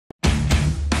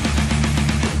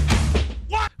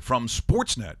From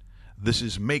Sportsnet, this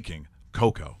is Making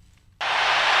Coco.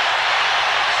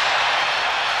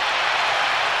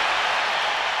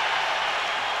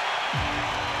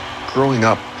 Growing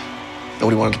up,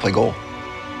 nobody wanted to play goal.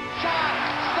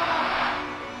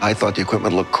 I thought the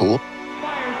equipment looked cool.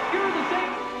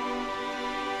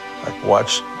 I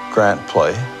watched Grant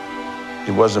play.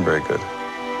 He wasn't very good.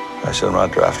 I said, I'm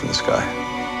not drafting this guy.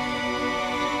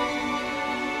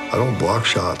 I don't block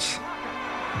shots.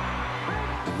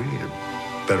 We need a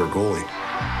better goalie.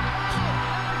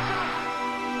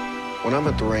 When I'm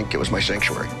at the rink, it was my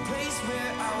sanctuary.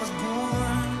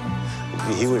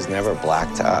 He was never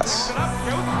black to us.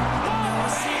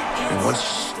 And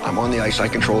once I'm on the ice, I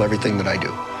control everything that I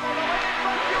do.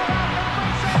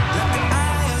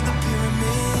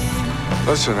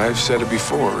 Listen, I've said it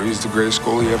before. He's the greatest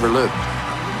goalie ever lived.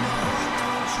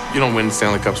 You don't win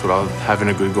Stanley Cups without having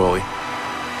a good goalie.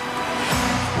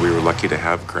 We were lucky to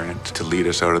have Grant to lead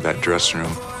us out of that dressing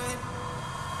room.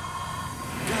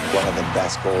 One of the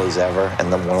best goalies ever,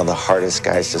 and then one of the hardest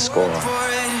guys to score on.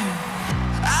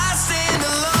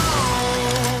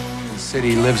 The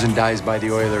city lives and dies by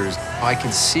the Oilers. I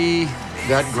can see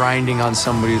that grinding on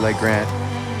somebody like Grant.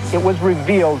 It was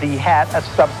revealed he had a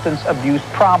substance abuse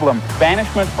problem.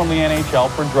 Banishment from the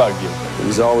NHL for drug use.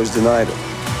 He's always denied it.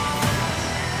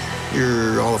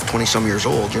 You're all of 20-some years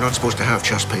old. You're not supposed to have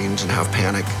chest pains and have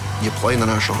panic. You play in the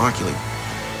National Hockey League.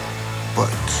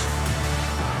 But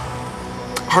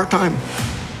hard time.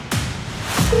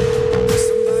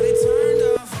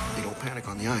 You don't panic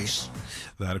on the ice.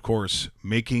 That, of course,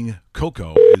 Making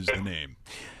Coco is the name.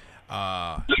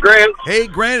 Grant. Hey,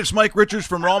 Grant, it's Mike Richards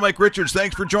from Raw Mike Richards.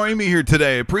 Thanks for joining me here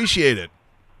today. Appreciate it.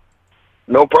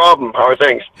 No problem. How are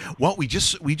things? Well, we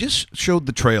just showed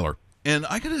the trailer. And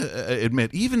I gotta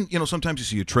admit, even, sometimes you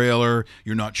see a trailer,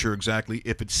 you're not sure exactly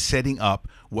if it's setting up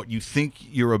what you think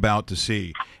you're about to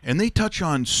see. And they touch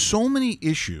on so many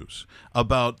issues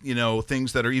about,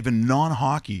 things that are even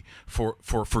non-hockey for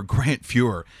Grant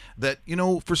Fuhr that,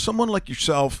 for someone like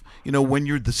yourself, when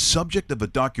you're the subject of a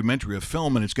documentary, a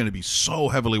film, and it's going to be so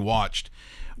heavily watched,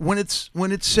 when it's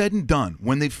said and done,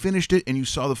 when they finished it and you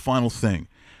saw the final thing,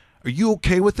 are you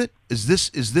okay with it? Is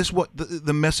this what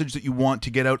the message that you want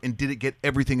to get out, and did it get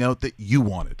everything out that you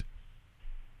wanted?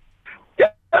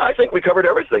 Yeah, I think we covered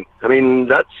everything. I mean,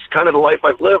 that's kind of the life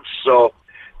I've lived, so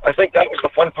I think that was the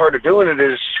fun part of doing it,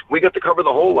 is we get to cover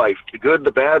the whole life, the good,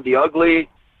 the bad, the ugly,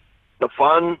 the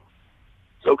fun,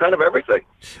 so kind of everything.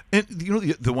 And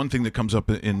the one thing that comes up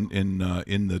in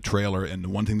the trailer, and the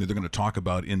one thing that they're going to talk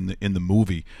about in the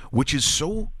movie, which is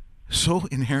so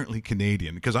inherently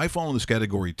Canadian, because I fall in this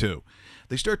category too.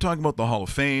 They start talking about the Hall of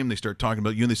Fame, they start talking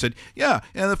about you, and they said, yeah,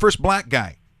 the first black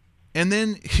guy. And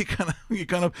then you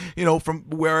kind of, from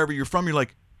wherever you're from, you're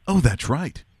like, oh, that's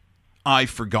right. I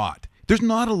forgot. There's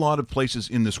not a lot of places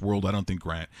in this world, I don't think,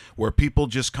 Grant, where people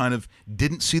just kind of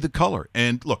didn't see the color.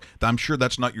 And look, I'm sure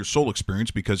that's not your sole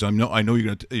experience, because I know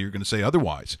you're going to say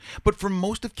otherwise. But for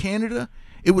most of Canada,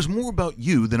 it was more about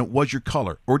you than it was your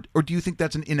color. Or do you think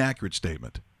that's an inaccurate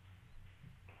statement?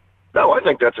 No, I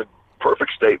think that's a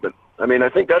perfect statement. I mean, I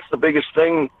think that's the biggest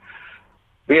thing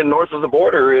being north of the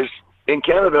border is, in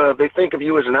Canada, they think of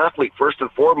you as an athlete first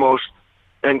and foremost,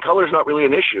 and color's not really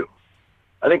an issue.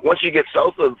 I think once you get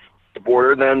south of the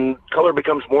border, then color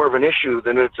becomes more of an issue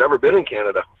than it's ever been in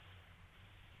Canada.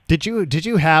 Did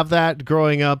you have that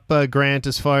growing up, Grant?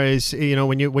 As far as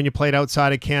when you played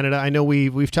outside of Canada, I know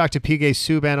we've talked to PK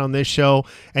Subban on this show,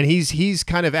 and he's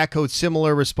kind of echoed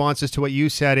similar responses to what you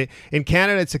said. In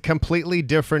Canada, it's a completely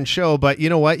different show, but you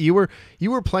know what? You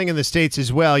were playing in the States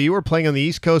as well. You were playing on the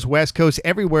East Coast, West Coast,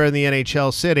 everywhere in the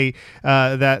NHL city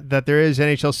that there is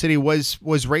NHL city. Was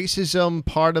racism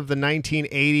part of the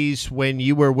 1980s when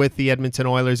you were with the Edmonton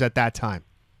Oilers at that time?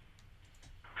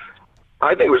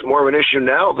 I think it was more of an issue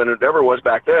now than it ever was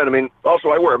back then. I mean, also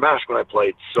I wear a mask when I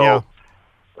played, so yeah.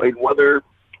 I mean, whether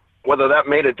that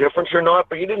made a difference or not,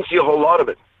 but you didn't see a whole lot of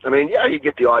it. I mean, yeah, you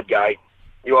get the odd guy.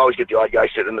 You always get the odd guy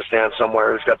sitting in the stand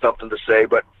somewhere who's got something to say,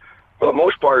 but for the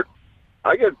most part,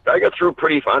 I got through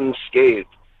pretty unscathed.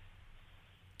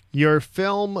 Your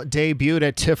film debuted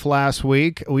at TIFF last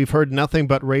week. We've heard nothing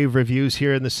but rave reviews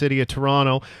here in the city of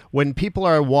Toronto. When people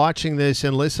are watching this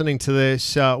and listening to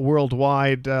this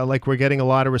worldwide, like we're getting a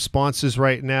lot of responses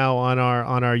right now on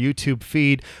our YouTube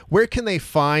feed, where can they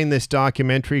find this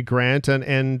documentary, Grant?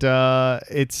 And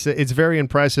it's very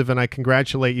impressive, and I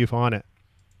congratulate you on it.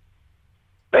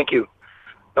 Thank you.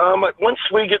 Once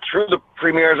we get through the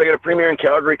premieres, I got a premiere in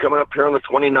Calgary coming up here on the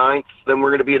 29th. Then we're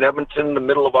going to be in Edmonton in the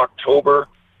middle of October.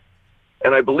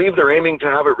 And I believe they're aiming to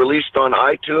have it released on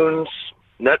iTunes,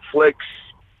 Netflix,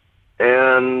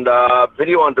 and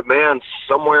video on demand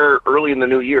somewhere early in the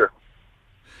new year.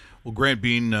 Well, Grant,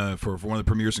 being for one of the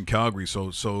premieres in Calgary,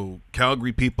 so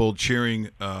Calgary people cheering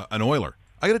an Oiler,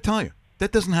 I got to tell you,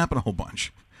 that doesn't happen a whole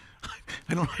bunch.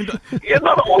 I don't. Yeah,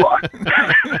 not a whole lot.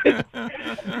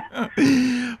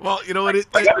 Well, you know what?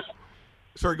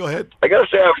 Sorry, go ahead. I got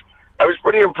to say, I was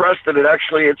pretty impressed that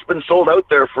it's been sold out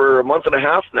there for a month and a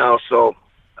half now. So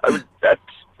that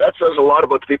says a lot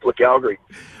about the people of Calgary.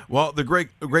 Well, the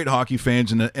great hockey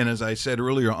fans, and as I said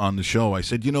earlier on the show, I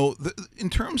said, in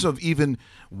terms of even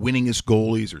winningest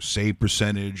goalies or save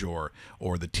percentage or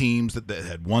the teams that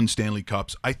had won Stanley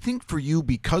Cups, I think for you,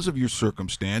 because of your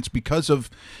circumstance, because of,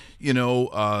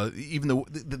 even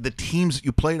the teams that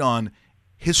you played on,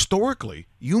 historically,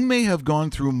 you may have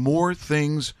gone through more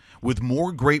things with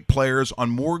more great players on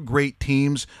more great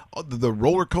teams, the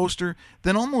roller coaster,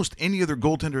 than almost any other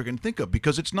goaltender I can think of,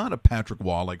 because it's not a Patrick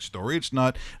Waugh-like story. It's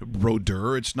not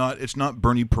Brodeur. It's not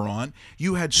Bernie Perron.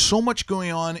 You had so much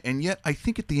going on, and yet I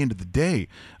think at the end of the day,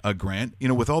 Grant,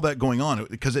 with all that going on,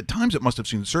 because at times it must have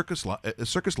seemed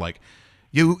circus-like,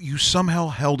 you somehow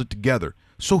held it together.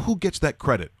 So who gets that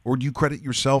credit? Or do you credit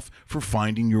yourself for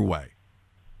finding your way?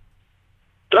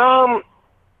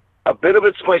 A bit of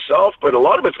it's myself, but a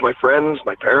lot of it's my friends,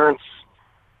 my parents.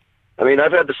 I mean,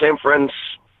 I've had the same friends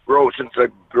since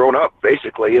I've grown up,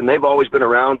 basically, and they've always been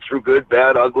around through good,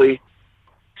 bad, ugly.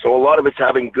 So a lot of it's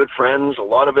having good friends. A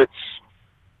lot of it's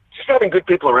just having good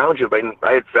people around you. I mean,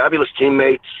 I had fabulous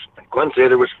teammates. Glenn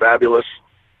Sather was fabulous.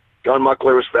 John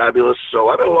Muckler was fabulous. So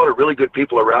I've had a lot of really good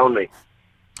people around me.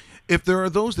 If there are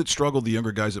those that struggle, the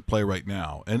younger guys that play right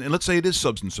now, and let's say it is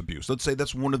substance abuse, let's say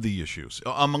that's one of the issues,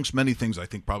 amongst many things, I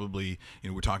think probably,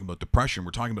 we're talking about depression,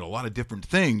 we're talking about a lot of different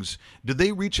things. Do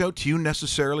they reach out to you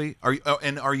necessarily?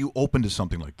 Are you open to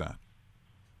something like that?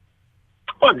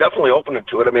 Well, I'm definitely open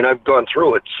to it. I mean, I've gone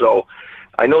through it, so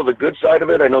I know the good side of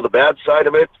it. I know the bad side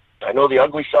of it. I know the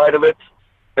ugly side of it.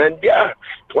 And, yeah,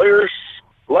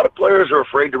 a lot of players are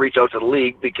afraid to reach out to the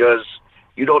league because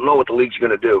you don't know what the league's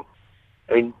going to do.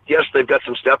 I mean, yes, they've got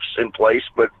some steps in place,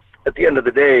 but at the end of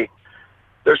the day,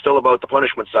 they're still about the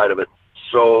punishment side of it.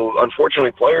 So,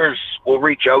 unfortunately, players will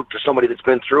reach out to somebody that's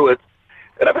been through it.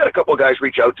 And I've had a couple of guys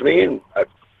reach out to me, and I've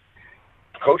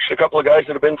coached a couple of guys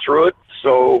that have been through it.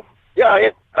 So, yeah,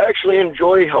 I actually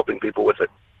enjoy helping people with it.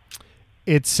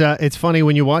 It's funny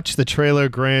when you watch the trailer,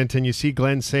 Grant, and you see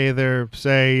Glenn Sather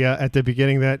say at the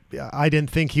beginning that I didn't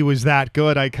think he was that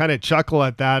good. I kind of chuckle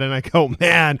at that, and I go,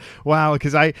 man, wow,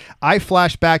 because I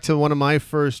flash back to one of my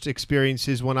first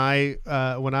experiences when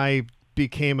I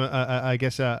became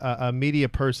a media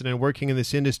person and working in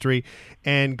this industry,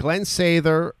 and Glenn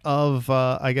Sather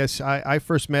I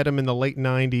first met him in the late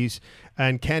 90s,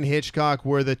 and Ken Hitchcock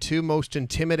were the two most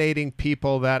intimidating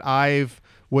people that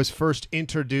was first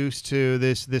introduced to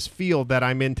this field that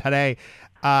I'm in today.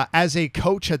 As a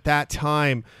coach at that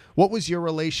time, what was your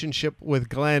relationship with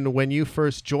Glenn when you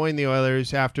first joined the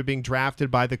Oilers after being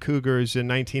drafted by the Cougars in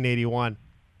 1981?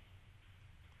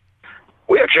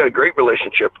 We actually had a great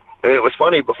relationship. And it was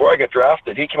funny, before I got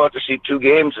drafted, he came out to see 2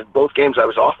 games, and both games I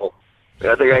was awful.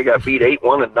 I think I got beat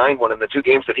 8-1 and 9-1 in the 2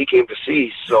 games that he came to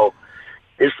see. So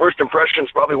his first impressions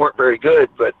probably weren't very good,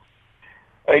 but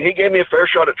I mean, he gave me a fair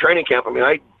shot at training camp. I mean,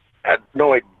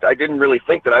 I didn't really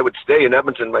think that I would stay in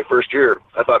Edmonton my first year.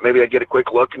 I thought maybe I'd get a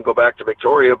quick look and go back to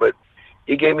Victoria, but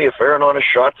he gave me a fair and honest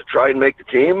shot to try and make the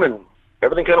team, and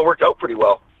everything kind of worked out pretty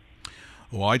well.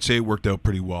 Well, I'd say it worked out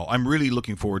pretty well. I'm really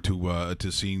looking forward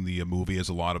to seeing the movie, as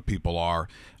a lot of people are.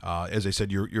 As I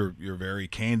said, you're very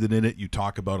candid in it. You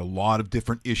talk about a lot of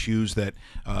different issues that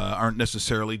aren't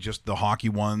necessarily just the hockey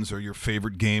ones or your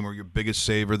favorite game or your biggest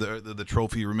save or the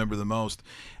trophy you remember the most.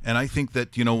 And I think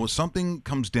that when something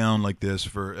comes down like this,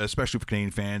 especially for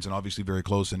Canadian fans and obviously very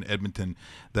close in Edmonton,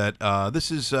 that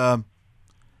this is a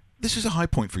high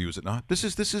point for you, is it not? This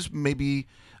is maybe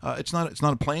it's not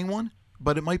a playing one,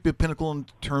 but it might be a pinnacle in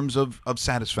terms of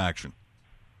satisfaction.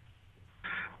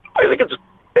 I think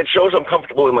it shows I'm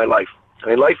comfortable in my life.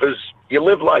 I mean, you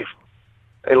live life.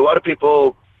 And a lot of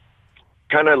people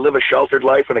kind of live a sheltered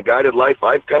life and a guided life.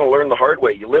 I've kind of learned the hard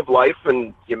way. You live life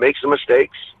and you make some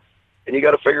mistakes, and you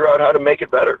got to figure out how to make it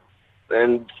better.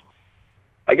 And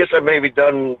I guess I've maybe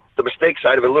done the mistake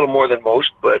side of it a little more than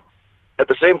most, but at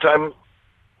the same time,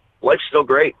 life's still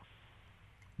great.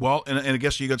 Well, and I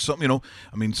guess you got something,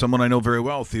 someone I know very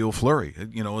well, Theo Fleury,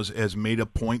 has made a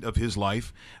point of his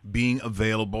life being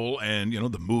available and,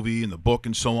 the movie and the book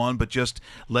and so on, but just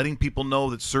letting people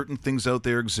know that certain things out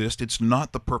there exist. It's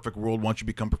not the perfect world once you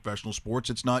become professional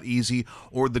sports. It's not easy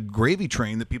or the gravy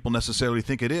train that people necessarily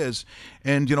think it is.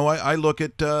 And, I look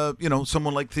at,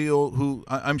 someone like Theo, who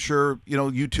I'm sure,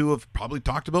 you two have probably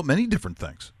talked about many different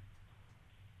things.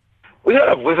 We've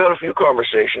had a few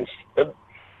conversations.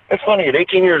 It's funny, at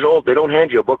 18 years old, they don't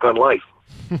hand you a book on life.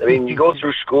 I mean, you go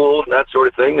through school and that sort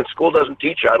of thing, and school doesn't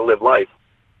teach you how to live life.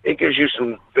 It gives you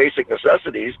some basic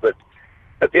necessities, but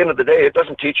at the end of the day, it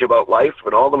doesn't teach you about life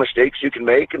and all the mistakes you can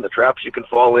make and the traps you can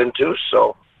fall into.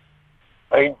 So,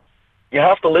 you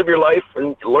have to live your life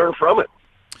and learn from it.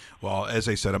 Well, as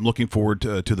I said, I'm looking forward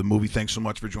to the movie. Thanks so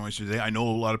much for joining us today. I know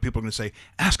a lot of people are going to say,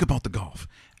 ask about the golf.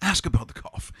 Ask about the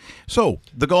golf. So,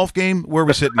 the golf game, where are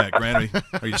we sitting at, Grant?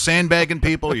 Are you sandbagging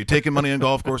people? Are you taking money on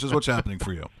golf courses? What's happening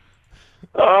for you?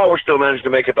 Oh, we're still managing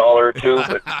to make $1 or $2,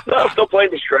 but no, still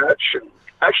playing the stretch. And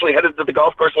actually headed to the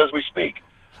golf course as we speak.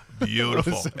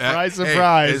 Beautiful. Surprise,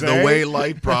 surprise. The way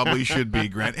life probably should be,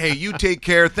 Grant. Hey, you take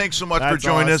care. Thanks so much for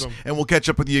joining us, and we'll catch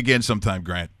up with you again sometime,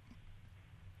 Grant.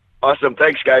 Awesome.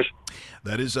 Thanks, guys.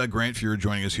 That is Grant Fuhr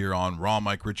joining us here on Raw.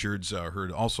 Mike Richards,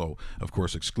 heard also, of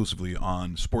course, exclusively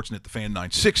on Sportsnet, the Fan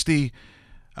 960.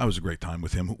 That was a great time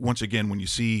with him. Once again, when you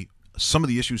see some of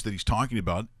the issues that he's talking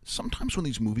about, sometimes when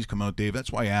these movies come out, Dave,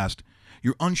 that's why I asked,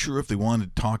 you're unsure if they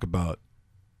wanted to talk about,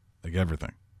 like,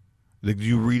 everything. Like, do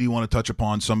you really want to touch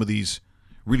upon some of these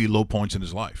really low points in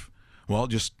his life? Well,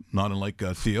 just not unlike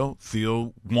Theo.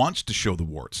 Theo wants to show the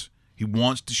warts. He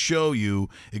wants to show you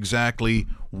exactly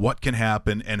what can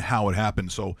happen and how it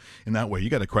happened. So in that way, you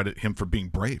got to credit him for being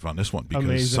brave on this one,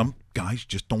 because some guys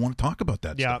just don't want to talk about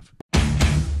that stuff.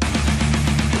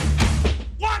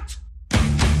 What?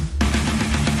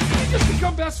 We just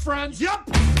become best friends?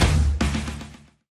 Yep.